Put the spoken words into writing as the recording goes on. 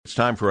It's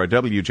time for our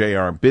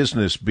WJR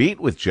Business Beat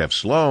with Jeff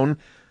Sloan,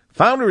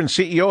 founder and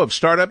CEO of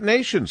Startup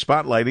Nation,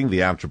 spotlighting the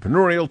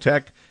entrepreneurial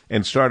tech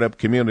and startup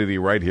community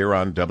right here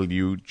on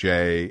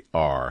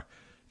WJR.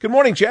 Good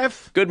morning,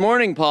 Jeff. Good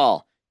morning,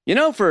 Paul. You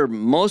know, for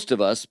most of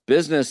us,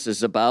 business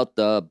is about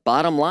the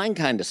bottom line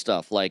kind of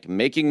stuff, like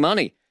making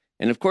money.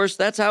 And of course,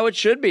 that's how it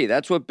should be.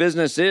 That's what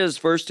business is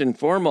first and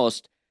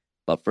foremost.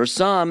 But for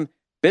some,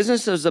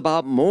 business is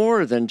about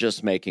more than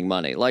just making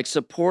money, like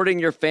supporting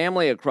your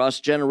family across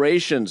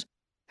generations,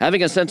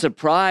 having a sense of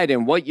pride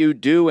in what you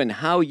do and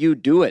how you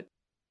do it,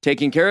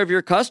 taking care of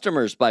your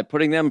customers by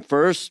putting them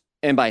first,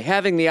 and by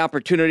having the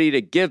opportunity to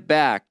give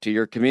back to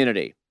your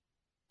community.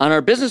 On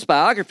our Business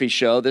Biography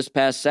show this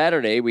past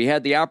Saturday, we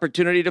had the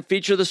opportunity to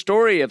feature the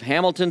story of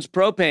Hamilton's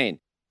Propane,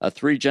 a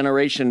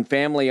 3-generation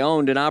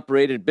family-owned and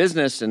operated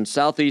business in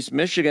Southeast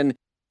Michigan,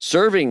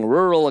 serving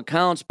rural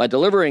accounts by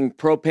delivering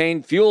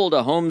propane fuel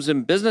to homes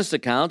and business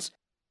accounts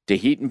to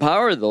heat and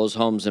power those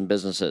homes and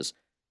businesses.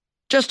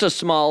 Just a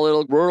small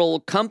little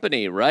rural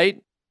company,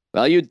 right?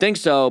 Well, you'd think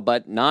so,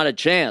 but not a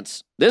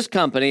chance. This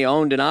company,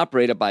 owned and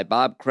operated by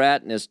Bob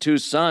Kratt and his 2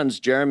 sons,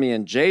 Jeremy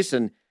and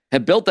Jason,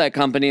 have built that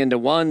company into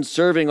one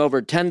serving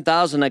over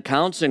 10,000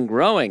 accounts and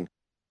growing.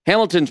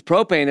 Hamilton's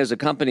Propane is a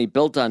company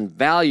built on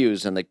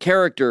values and the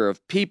character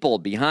of people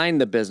behind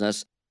the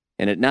business,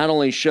 and it not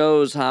only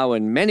shows how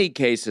in many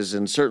cases,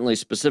 and certainly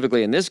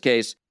specifically in this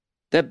case,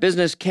 that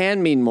business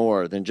can mean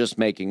more than just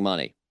making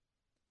money.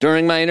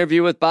 During my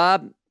interview with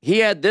Bob, he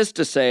had this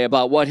to say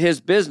about what his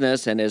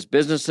business and his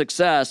business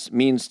success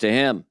means to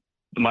him.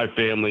 My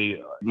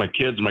family, my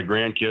kids, my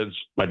grandkids,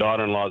 my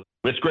daughter-in-law.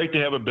 It's great to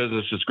have a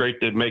business. It's great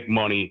to make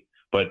money,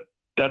 but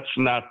that's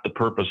not the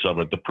purpose of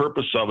it. The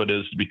purpose of it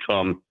is to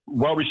become a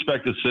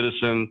well-respected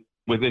citizen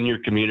within your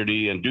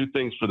community and do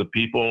things for the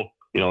people.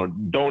 You know,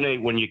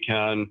 donate when you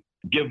can,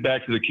 give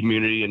back to the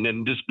community, and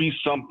then just be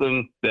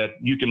something that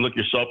you can look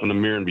yourself in the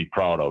mirror and be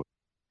proud of.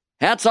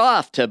 Hats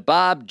off to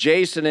Bob,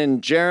 Jason,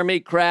 and Jeremy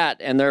Kratt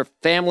and their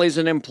families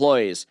and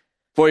employees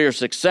for your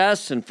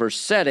success and for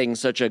setting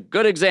such a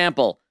good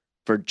example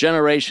for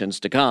generations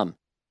to come.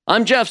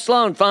 I'm Jeff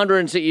Sloan, founder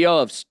and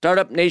CEO of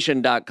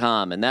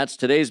StartupNation.com, and that's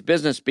today's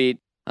Business Beat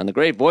on the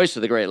great voice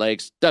of the Great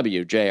Lakes,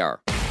 WJR.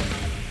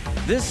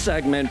 This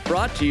segment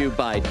brought to you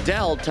by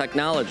Dell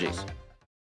Technologies.